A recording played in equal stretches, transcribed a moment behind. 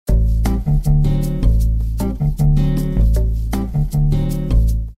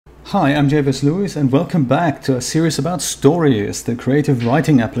Hi, I'm Javis Lewis and welcome back to a series about Storyist, the creative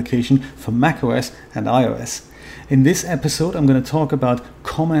writing application for macOS and iOS. In this episode, I'm going to talk about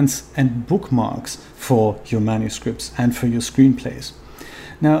comments and bookmarks for your manuscripts and for your screenplays.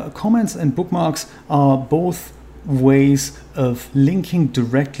 Now, comments and bookmarks are both ways of linking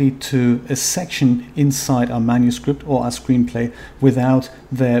directly to a section inside our manuscript or our screenplay without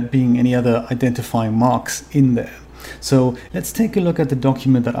there being any other identifying marks in there. So let's take a look at the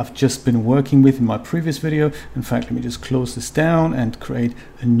document that I've just been working with in my previous video. In fact, let me just close this down and create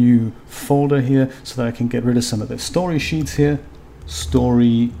a new folder here so that I can get rid of some of the story sheets here.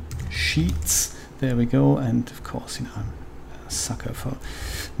 Story sheets. There we go. And of course, I'm a sucker for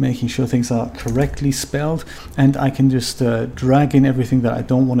making sure things are correctly spelled. And I can just drag in everything that I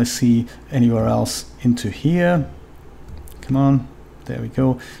don't want to see anywhere else into here. Come on. There we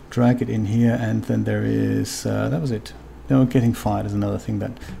go, drag it in here, and then there is, that was it. No, getting fired is another thing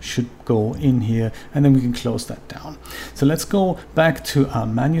that should go in here, and then we can close that down. So let's go back to our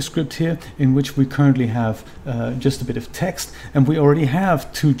manuscript here, in which we currently have just a bit of text, and we already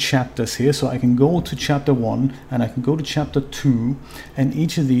have 2 chapters here, so I can go to chapter 1, and I can go to chapter 2, and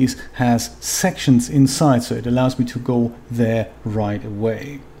each of these has sections inside, so it allows me to go there right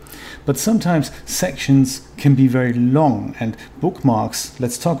away. But sometimes sections can be very long, and bookmarks,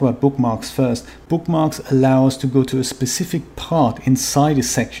 let's talk about bookmarks first. Bookmarks allow us to go to a specific part inside a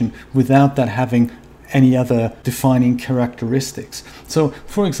section without that having any other defining characteristics. So,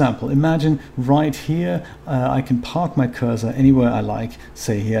 for example, imagine right here, I can park my cursor anywhere I like,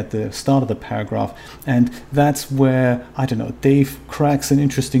 say here at the start of the paragraph, and that's where, I don't know, Dave cracks an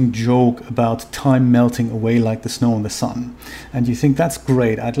interesting joke about time melting away like the snow in the sun. And you think, that's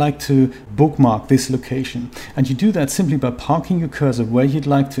great, I'd like to bookmark this location. And you do that simply by parking your cursor where you'd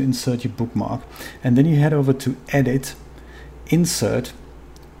like to insert your bookmark, and then you head over to Edit, Insert,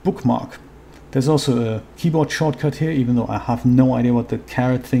 Bookmark. There's also a keyboard shortcut here, even though I have no idea what the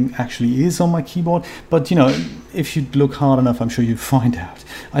caret thing actually is on my keyboard. But if you look hard enough, I'm sure you'd find out.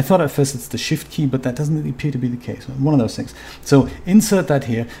 I thought at first it's the shift key, but that doesn't appear to be the case. One of those things. So insert that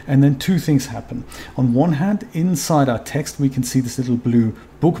here, and then 2 things happen. On one hand, inside our text, we can see this little blue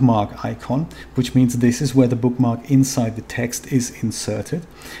bookmark icon, which means this is where the bookmark inside the text is inserted.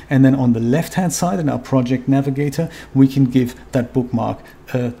 And then on the left-hand side in our project navigator, we can give that bookmark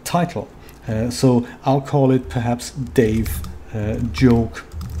a title. So I'll call it perhaps Dave joke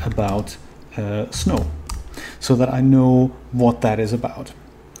about snow, so that I know what that is about.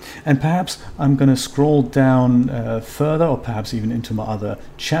 And perhaps I'm going to scroll down further, or perhaps even into my other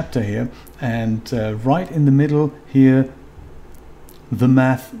chapter here, and right in the middle here, the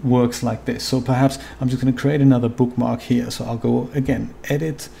math works like this. So perhaps I'm just going to create another bookmark here. So I'll go again,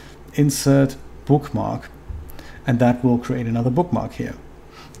 Edit, Insert, Bookmark, and that will create another bookmark here.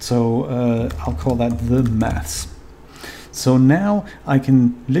 So I'll call that the maths. So now I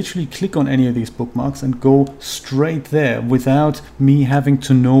can literally click on any of these bookmarks and go straight there without me having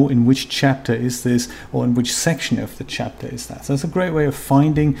to know in which chapter is this or in which section of the chapter is that. So that's a great way of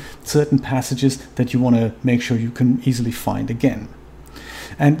finding certain passages that you want to make sure you can easily find again.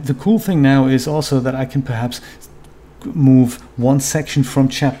 And the cool thing now is also that I can perhaps move one section from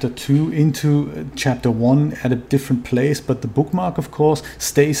chapter 2 into chapter 1 at a different place, but the bookmark of course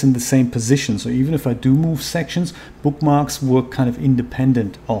stays in the same position. So even if I do move sections, bookmarks work kind of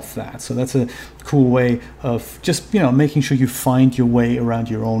independent of that. So that's a cool way of just making sure you find your way around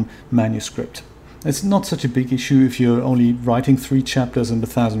your own manuscript. It's not such a big issue if you're only writing 3 chapters and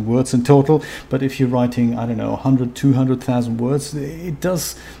 1,000 words in total, but if you're writing, I don't know, 100, 200,000 words,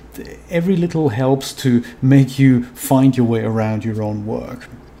 every little helps to make you find your way around your own work.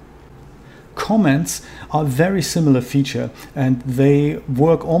 Comments are a very similar feature, and they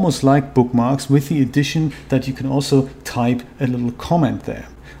work almost like bookmarks, with the addition that you can also type a little comment there.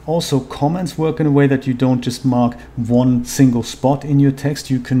 Also, comments work in a way that you don't just mark one single spot in your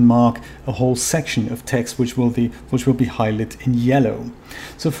text. You can mark a whole section of text which will be highlighted in yellow.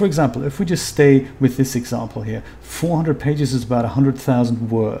 So for example, if we just stay with this example here, 400 pages is about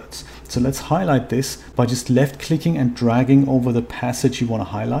 100,000 words. So let's highlight this by just left clicking and dragging over the passage you want to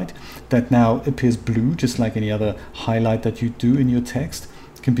highlight. That now appears blue, just like any other highlight that you do in your text.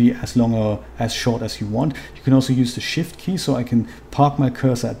 Can be as long or as short as you want. You can also use the shift key, so I can park my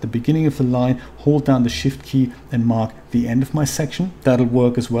cursor at the beginning of the line, hold down the shift key and mark the end of my section. That'll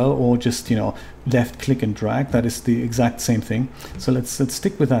work as well, or just left click and drag. That is the exact same thing. So let's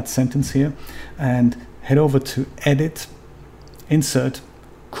stick with that sentence here and head over to Edit, Insert,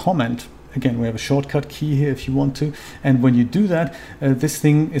 Comment, Again, we have a shortcut key here if you want to. And when you do that, this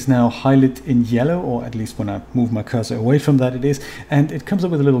thing is now highlighted in yellow, or at least when I move my cursor away from that it is. And it comes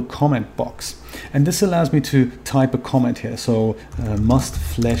up with a little comment box. And this allows me to type a comment here. So must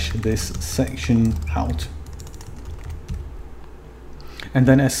flesh this section out. And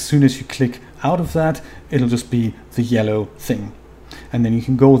then as soon as you click out of that, it'll just be the yellow thing. And then you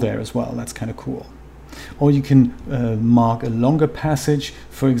can go there as well. That's kind of cool. Or you can mark a longer passage.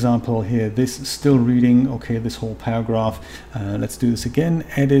 For example, here, this is still reading, okay, this whole paragraph. Let's do this again.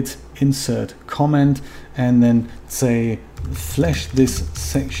 Edit, insert, comment, and then say, flesh this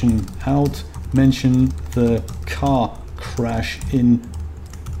section out. Mention the car crash in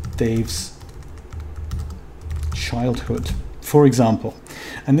Dave's childhood, for example.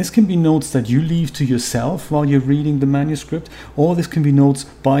 And this can be notes that you leave to yourself while you're reading the manuscript, or this can be notes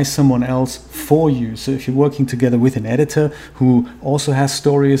by someone else for you. So if you're working together with an editor who also has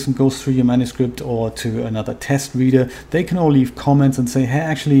stories and goes through your manuscript, or to another test reader, they can all leave comments and say, hey,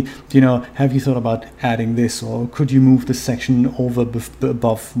 actually, have you thought about adding this, or could you move this section over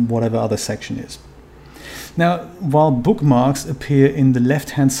above whatever other section is? Now, while bookmarks appear in the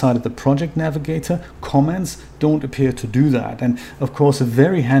left-hand side of the project navigator, comments don't appear to do that. And of course, a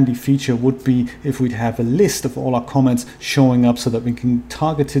very handy feature would be if we'd have a list of all our comments showing up so that we can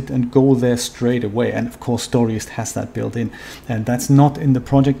target it and go there straight away. And of course, Storyist has that built in. And that's not in the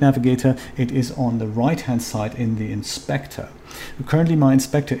project navigator. It is on the right-hand side in the inspector. Currently, my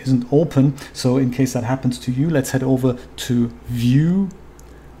inspector isn't open. So in case that happens to you, let's head over to View,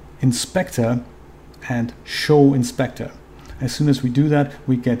 Inspector, and Show Inspector. As soon as we do that,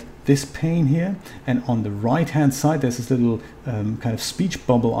 we get this pane here, and on the right hand side there's this little kind of speech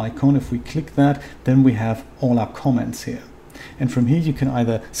bubble icon. If we click that, then we have all our comments here. And from here you can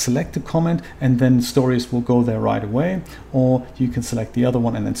either select a comment and then Storyist will go there right away, or you can select the other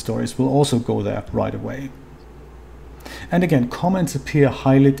one and then Storyist will also go there right away. And again, comments appear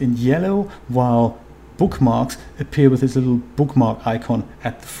highlighted in yellow, while bookmarks appear with this little bookmark icon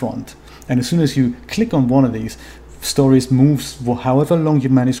at the front. And as soon as you click on one of these, Storyist moves, however long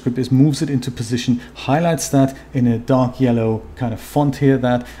your manuscript is, moves it into position, highlights that in a dark yellow kind of font here,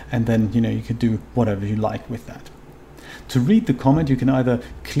 and then you can do whatever you like with that. To read the comment, you can either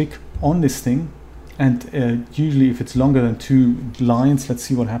click on this thing, and usually if it's longer than 2 lines, let's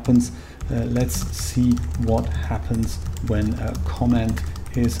see what happens. Let's see what happens when a comment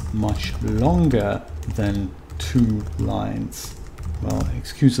is much longer than 2 lines. Well,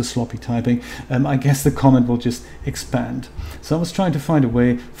 excuse the sloppy typing. I guess the comment will just expand. So I was trying to find a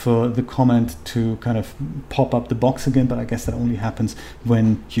way for the comment to kind of pop up the box again, but I guess that only happens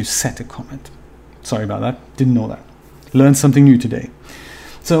when you set a comment. Sorry about that. Didn't know that. Learned something new today.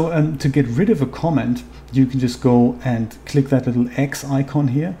 So to get rid of a comment, you can just go and click that little X icon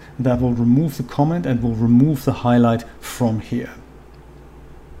here. That will remove the comment and will remove the highlight from here.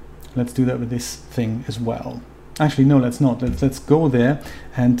 Let's do that with this thing as well. Actually, no, let's not. Let's go there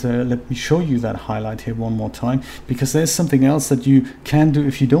and let me show you that highlight here one more time, because there's something else that you can do.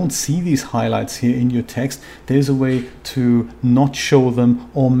 If you don't see these highlights here in your text, there's a way to not show them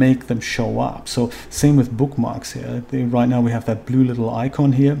or make them show up. So same with bookmarks here. Right now we have that blue little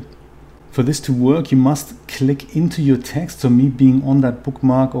icon here. For this to work, you must click into your text. So me being on that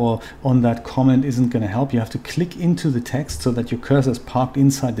bookmark or on that comment isn't going to help. You have to click into the text so that your cursor is parked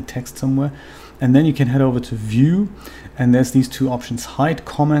inside the text somewhere. And then you can head over to View, and there's these 2 options, Hide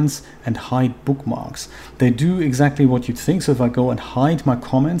Comments and Hide Bookmarks. They do exactly what you'd think. So if I go and hide my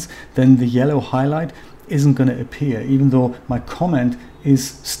comments, then the yellow highlight isn't going to appear, even though my comment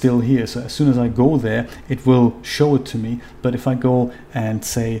is still here. So as soon as I go there, it will show it to me. But if I go and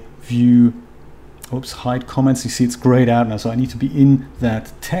say View, hide comments, you see it's grayed out now. So I need to be in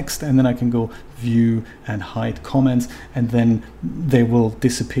that text, and then I can go View and Hide Comments, and then they will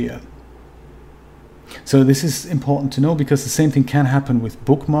disappear. So this is important to know, because the same thing can happen with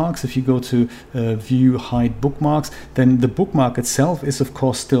bookmarks. If you go to View, Hide Bookmarks, then the bookmark itself is of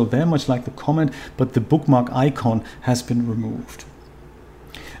course still there, much like the comment, but the bookmark icon has been removed.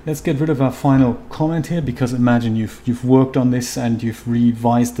 Let's get rid of our final comment here, because imagine you've worked on this and you've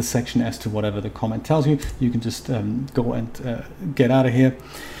revised the section as to whatever the comment tells you. You can just go and get out of here.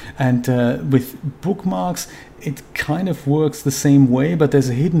 And with bookmarks, it kind of works the same way, but there's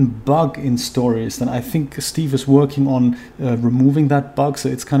a hidden bug in Storyist, and I think Steve is working on removing that bug. So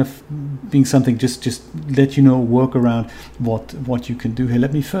it's kind of being something just let you know, work around what you can do here.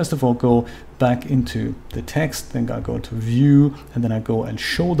 Let me first of all go back into the text, then I go to View, and then I go and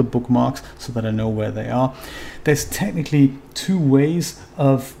show the bookmarks so that I know where they are. There's technically 2 ways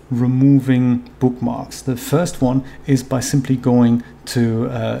of removing bookmarks. The first one is by simply going to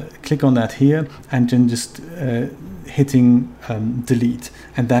click on that here and then just hitting delete,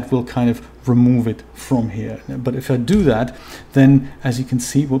 and that will kind of remove it from here. But if I do that, then as you can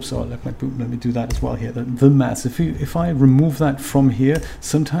see, whoops, oh, let me do that as well here, the mass. If I remove that from here,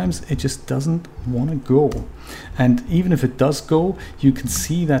 sometimes it just doesn't want to go. And even if it does go, you can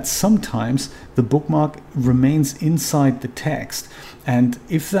see that sometimes the bookmark remains inside the text. And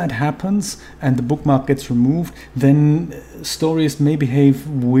if that happens and the bookmark gets removed, then Storyist may behave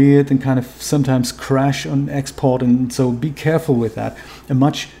weird and kind of sometimes crash on export, and so be careful with that. A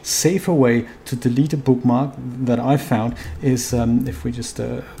much safer way to delete a bookmark that I found is if we just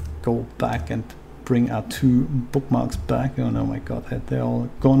go back and bring our 2 bookmarks back. Oh no, my god, they're all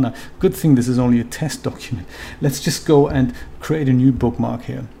gone now. Good thing this is only a test document. Let's just go and create a new bookmark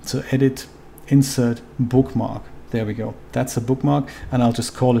here. So edit, insert, bookmark. There we go. That's a bookmark, and I'll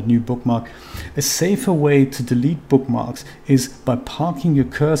just call it new bookmark. A safer way to delete bookmarks is by parking your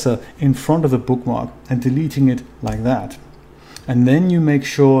cursor in front of the bookmark and deleting it like that. And then you make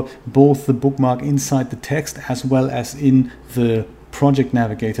sure both the bookmark inside the text as well as in the project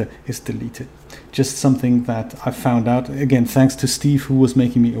navigator is deleted. Just something that I found out, again, thanks to Steve, who was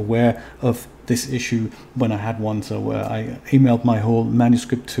making me aware of this issue when I had one. So I emailed my whole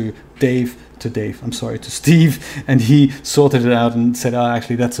manuscript to Steve, and he sorted it out and said,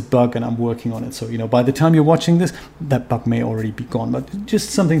 actually that's a bug and I'm working on it. So, by the time you're watching this, that bug may already be gone, but just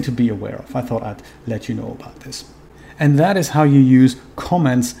something to be aware of. I thought I'd let you know about this. And that is how you use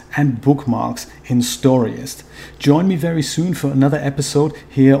comments and bookmarks in Storyist. Join me very soon for another episode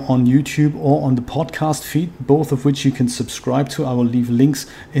here on YouTube or on the podcast feed, both of which you can subscribe to. I will leave links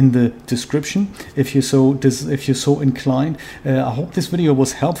in the description if you're so inclined. I hope this video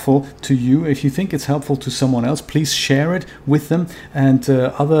was helpful to you. If you think it's helpful to someone else, please share it with them and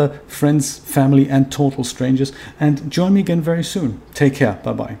other friends, family, and total strangers. And join me again very soon. Take care.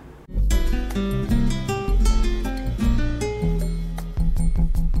 Bye-bye.